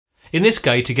In this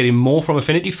guide to getting more from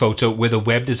Affinity Photo with a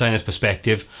web designer's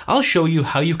perspective, I'll show you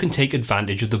how you can take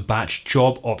advantage of the batch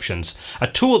job options, a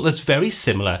tool that's very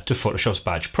similar to Photoshop's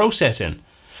batch processing.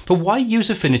 But why use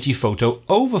Affinity Photo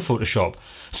over Photoshop?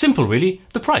 Simple really,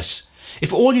 the price.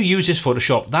 If all you use is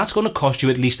Photoshop, that's going to cost you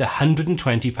at least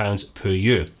 £120 per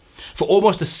year. For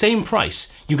almost the same price,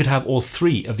 you could have all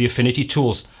three of the Affinity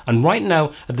tools, and right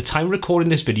now, at the time of recording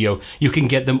this video, you can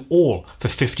get them all for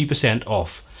 50%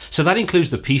 off. So that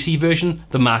includes the PC version,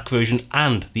 the Mac version,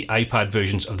 and the iPad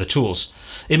versions of the tools.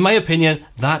 In my opinion,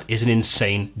 that is an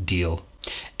insane deal.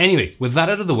 Anyway, with that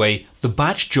out of the way, the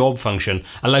batch job function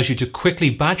allows you to quickly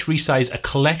batch resize a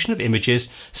collection of images,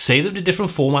 save them to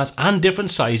different formats and different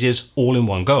sizes all in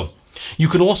one go. You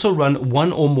can also run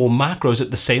one or more macros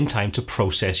at the same time to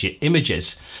process your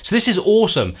images. So this is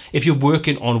awesome if you're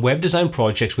working on web design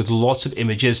projects with lots of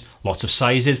images, lots of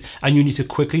sizes, and you need to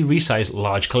quickly resize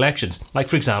large collections, like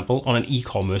for example on an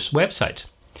e-commerce website.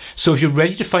 So if you're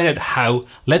ready to find out how,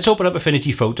 let's open up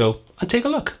Affinity Photo and take a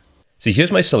look. So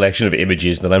here's my selection of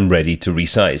images that I'm ready to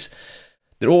resize.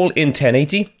 They're all in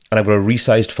 1080, and I've got a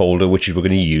resized folder which we're going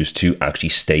to use to actually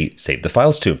save the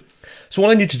files to. So all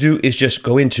I need to do is just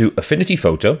go into Affinity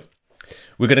Photo.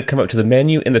 We're going to come up to the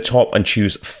menu in the top and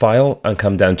choose File and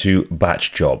come down to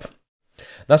Batch Job.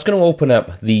 That's going to open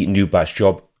up the new Batch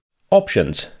Job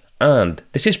options. And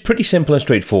this is pretty simple and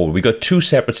straightforward. We've got two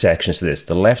separate sections to this.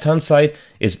 The left-hand side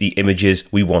is the images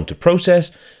we want to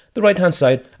process. The right-hand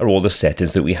side are all the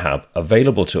settings that we have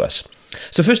available to us.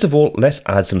 So first of all, let's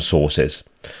add some sources.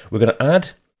 We're going to add,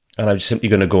 and I'm just simply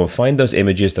going to go and find those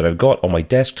images that I've got on my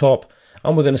desktop,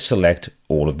 and we're going to select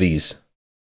all of these.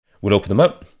 We'll open them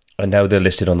up, and now they're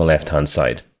listed on the left-hand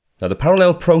side. Now the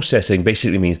parallel processing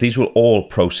basically means these will all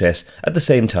process at the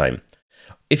same time.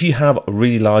 If you have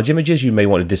really large images, you may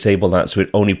want to disable that so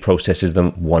it only processes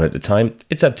them one at a time.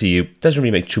 It's up to you. It doesn't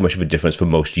really make too much of a difference for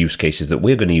most use cases that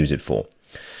we're going to use it for.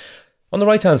 On the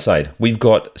right-hand side, we've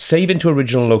got save into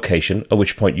original location, at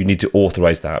which point you need to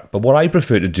authorize that. But what I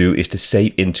prefer to do is to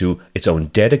save into its own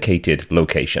dedicated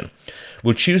location.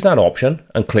 We'll choose that option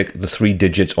and click the 3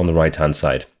 digits on the right-hand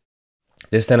side.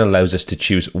 This then allows us to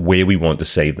choose where we want to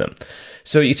save them.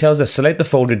 So it tells us select the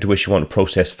folder into which you want to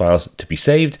process files to be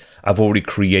saved. I've already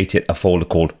created a folder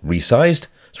called Resized.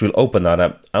 So we'll open that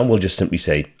up and we'll just simply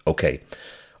say, OK.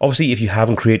 Obviously, if you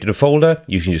haven't created a folder,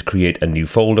 you can just create a new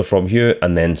folder from here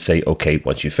and then say OK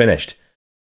once you've finished.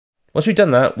 Once we've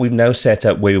done that, we've now set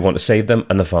up where we want to save them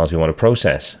and the files we want to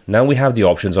process. Now we have the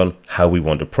options on how we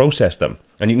want to process them.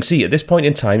 And you can see at this point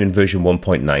in time in version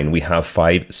 1.9, we have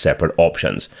 5 separate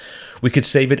options. We could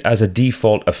save it as a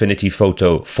default Affinity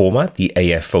Photo format, the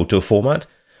AF photo format,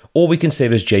 or we can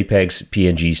save as JPEGs,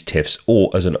 PNGs, TIFFs,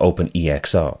 or as an open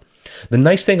EXR. The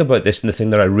nice thing about this, and the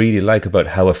thing that I really like about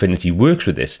how Affinity works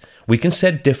with this, we can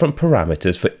set different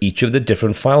parameters for each of the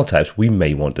different file types we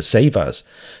may want to save as.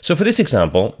 So for this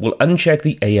example, we'll uncheck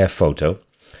the AF photo,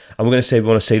 and we're going to say we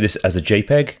want to save this as a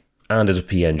JPEG and as a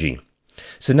PNG.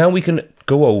 So now we can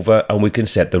go over and we can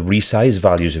set the resize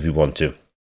values if we want to.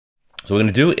 So what we're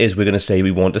going to do is we're going to say we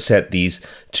want to set these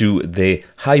to the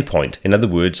high point. In other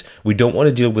words, we don't want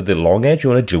to deal with the long edge,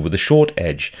 we want to deal with the short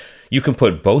edge. You can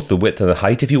put both the width and the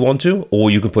height if you want to,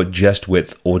 or you can put just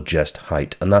width or just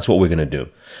height, and that's what we're going to do.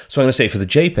 So I'm going to say for the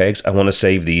JPEGs, I want to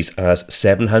save these as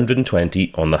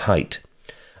 720 on the height.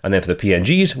 And then for the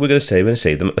PNGs, we're going to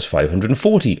save them as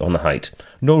 540 on the height.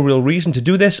 No real reason to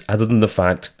do this other than the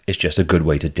fact it's just a good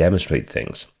way to demonstrate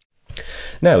things.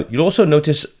 Now, you'll also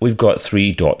notice we've got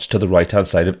 3 dots to the right-hand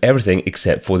side of everything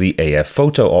except for the AF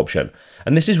photo option.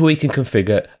 And this is where you can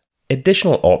configure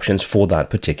additional options for that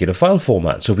particular file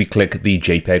format. So if we click the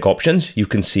JPEG options, you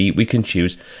can see we can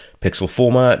choose pixel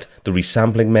format, the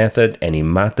resampling method, any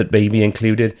matte that may be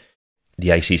included, the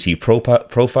ICC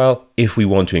profile if we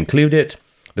want to include it,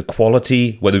 the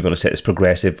quality, whether we want to set this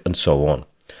progressive, and so on.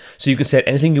 So you can set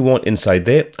anything you want inside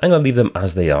there. I'm going to leave them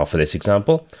as they are for this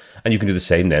example. And you can do the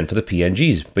same then for the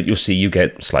PNGs, but you'll see you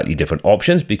get slightly different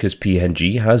options because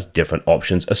PNG has different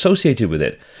options associated with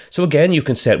it. So again, you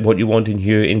can set what you want in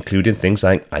here, including things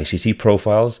like ICC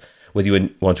profiles, whether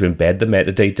you want to embed the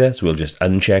metadata. So we'll just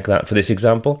uncheck that for this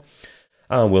example,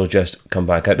 and we'll just come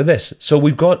back out of this. So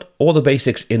we've got all the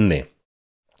basics in there.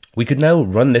 We could now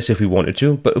run this if we wanted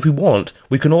to, but if we want,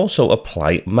 we can also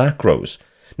apply macros.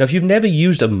 Now, if you've never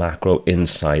used a macro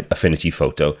inside Affinity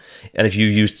Photo, and if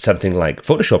you've used something like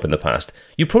Photoshop in the past,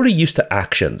 you're probably used to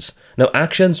actions. Now,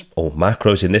 actions, or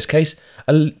macros in this case,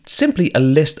 are simply a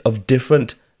list of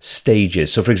different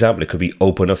stages. So, for example, it could be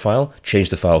open a file, change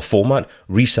the file format,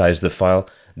 resize the file,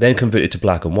 then convert it to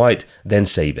black and white, then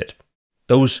save it.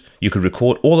 You could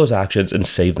record all those actions and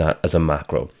save that as a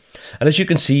macro. And as you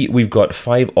can see, we've got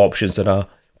 5 options that are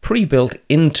pre-built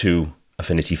into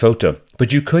Affinity Photo,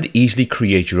 but you could easily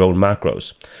create your own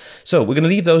macros. So we're going to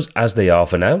leave those as they are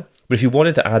for now, but if you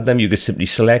wanted to add them, you could simply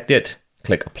select it,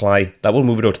 click apply. That will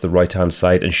move it over to the right hand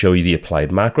side and show you the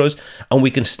applied macros, and we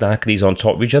can stack these on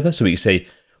top of each other. So we can say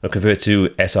we'll convert to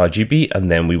sRGB, and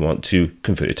then we want to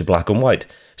convert it to black and white.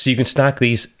 So you can stack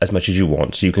these as much as you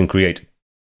want. So you can create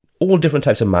all different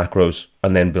types of macros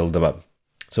and then build them up.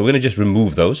 So we're going to just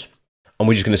remove those, and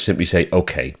we're just going to simply say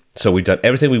OK. So we've done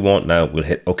everything we want now. We'll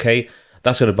hit OK.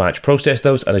 That's going to batch process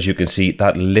those, and as you can see,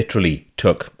 that literally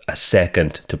took a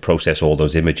second to process all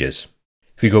those images.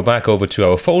 If we go back over to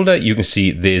our folder, you can see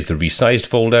there's the resized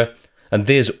folder, and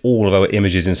there's all of our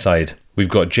images inside. We've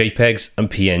got JPEGs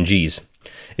and PNGs.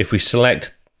 If we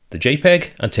select the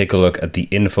JPEG and take a look at the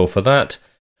info for that,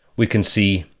 we can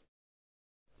see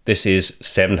this is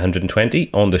 720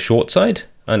 on the short side.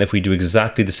 And if we do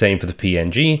exactly the same for the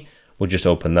PNG, we'll just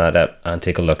open that up and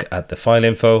take a look at the file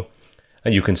info.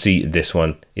 And you can see this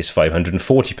one is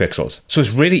 540 pixels. So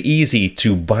it's really easy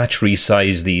to batch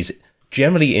resize these,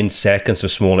 generally in seconds for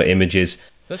smaller images.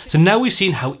 So now we've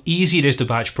seen how easy it is to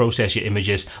batch process your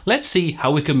images, let's see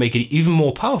how we can make it even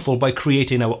more powerful by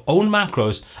creating our own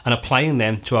macros and applying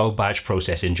them to our batch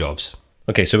processing jobs.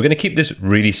 Okay, so we're going to keep this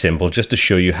really simple just to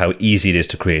show you how easy it is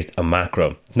to create a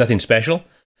macro. Nothing special.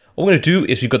 What we're going to do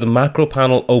is we've got the macro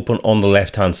panel open on the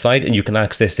left hand side, and you can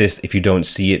access this if you don't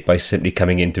see it by simply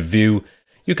coming into view.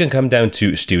 You can come down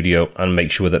to Studio and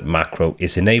make sure that macro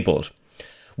is enabled.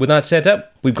 With that set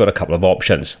up, we've got a couple of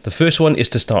options. The first one is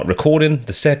to start recording,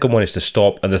 the second one is to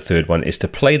stop, and the third one is to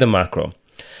play the macro.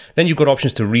 Then you've got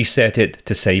options to reset it,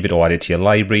 to save it or add it to your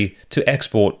library, to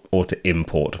export or to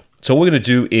import. So what we're going to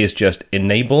do is just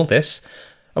enable this,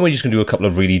 and we're just going to do a couple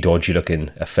of really dodgy looking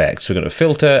effects. So we're going to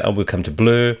filter, and we'll come to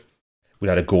blur.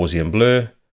 We'll add a Gaussian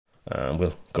blur, and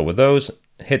we'll go with those.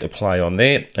 Hit apply on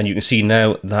there, and you can see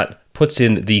now that puts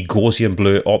in the Gaussian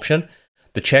blur option.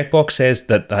 The checkbox says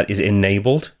that that is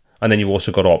enabled, and then you've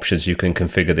also got options. You can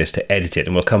configure this to edit it,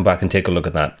 and we'll come back and take a look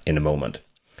at that in a moment.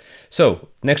 So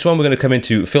next one, we're going to come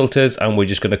into filters, and we're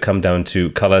just going to come down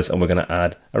to colors, and we're going to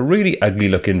add a really ugly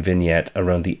looking vignette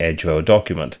around the edge of our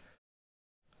document.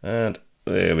 And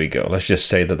there we go. Let's just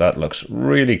say that that looks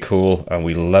really cool, and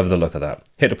we love the look of that.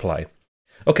 Hit apply.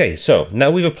 Okay, so now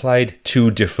we've applied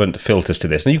 2 different filters to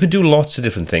this. Now you can do lots of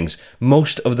different things.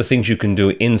 Most of the things you can do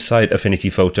inside Affinity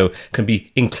Photo can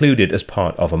be included as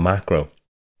part of a macro.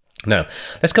 Now,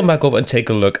 let's come back over and take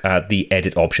a look at the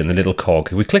edit option, the little cog.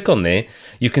 If we click on there,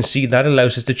 you can see that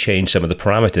allows us to change some of the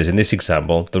parameters. In this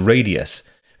example, the radius.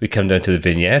 We come down to the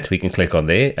vignette, we can click on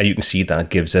there, and you can see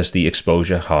that gives us the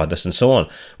exposure, hardness, and so on,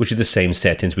 which are the same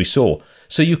settings we saw.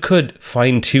 So you could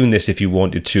fine tune this if you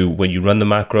wanted to when you run the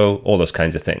macro, all those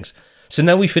kinds of things. So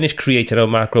now we finished creating our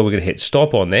macro, we're going to hit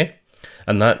stop on there,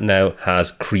 and that now has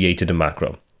created a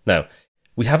macro. Now,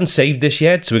 we haven't saved this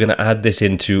yet, so we're going to add this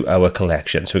into our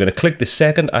collection. So we're going to click the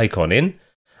second icon in,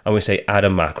 and we say add a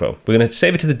macro. We're going to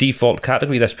save it to the default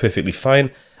category, that's perfectly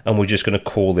fine, and we're just going to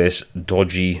call this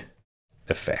dodgy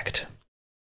effect.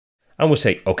 And we'll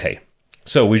say OK.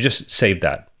 So we've just saved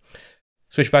that.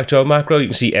 Switch back to our macro, you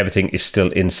can see everything is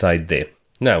still inside there.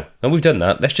 Now we've done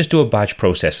that, let's just do a batch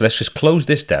process. So let's just close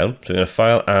this down. So we're going to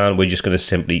file, and we're just going to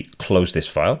simply close this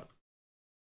file.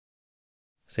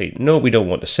 Say, no, we don't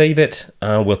want to save it,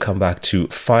 and we'll come back to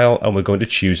file, and we're going to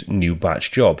choose new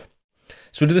batch job.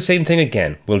 So we'll do the same thing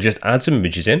again. We'll just add some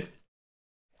images in,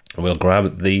 and we'll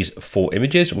grab these 4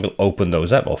 images, and we'll open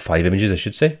those up, or 5 images, I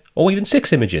should say, or even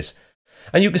 6 images.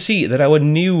 And you can see that our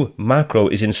new macro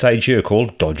is inside here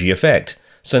called Dodgy Effect.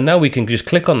 So now we can just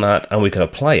click on that and we can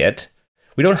apply it.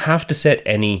 We don't have to set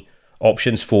any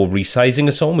options for resizing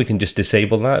or so on. We can just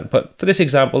disable that. But for this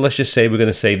example, let's just say we're going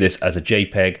to save this as a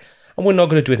JPEG, and we're not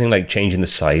going to do anything like changing the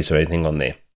size or anything on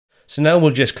there. So now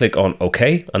we'll just click on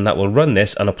OK, and that will run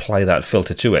this and apply that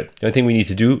filter to it. The only thing we need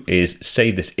to do is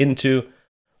save this into,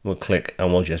 we'll click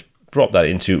and we'll just drop that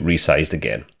into resized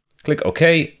again. Click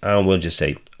OK, and we'll just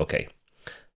say OK.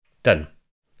 Done.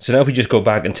 So now if we just go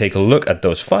back and take a look at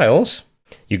those files,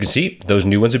 you can see those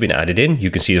new ones have been added in.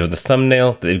 You can see the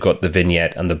thumbnail, they've got the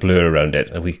vignette and the blur around it.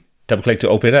 And we double click to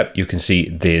open it up, you can see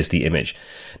there's the image.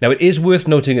 Now it is worth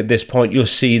noting at this point, you'll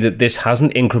see that this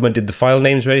hasn't incremented the file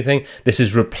names or anything. This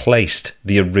has replaced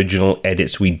the original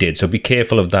edits we did. So be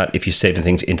careful of that if you're saving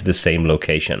things into the same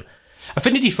location.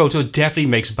 Affinity Photo definitely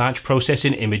makes batch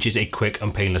processing images a quick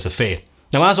and painless affair.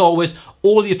 Now, as always,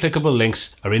 all the applicable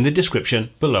links are in the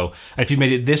description below. And if you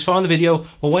made it this far in the video,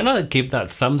 well, why not give that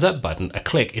thumbs up button a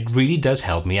click? It really does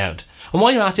help me out. And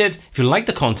while you're at it, if you like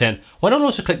the content, why not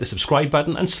also click the subscribe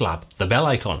button and slap the bell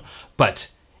icon?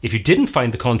 But If you didn't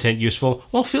find the content useful,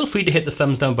 well, feel free to hit the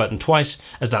thumbs down button twice,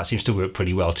 as that seems to work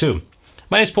pretty well too.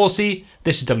 My name is Paul C.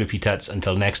 This is WPTuts.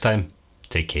 Until next time,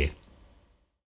 take care.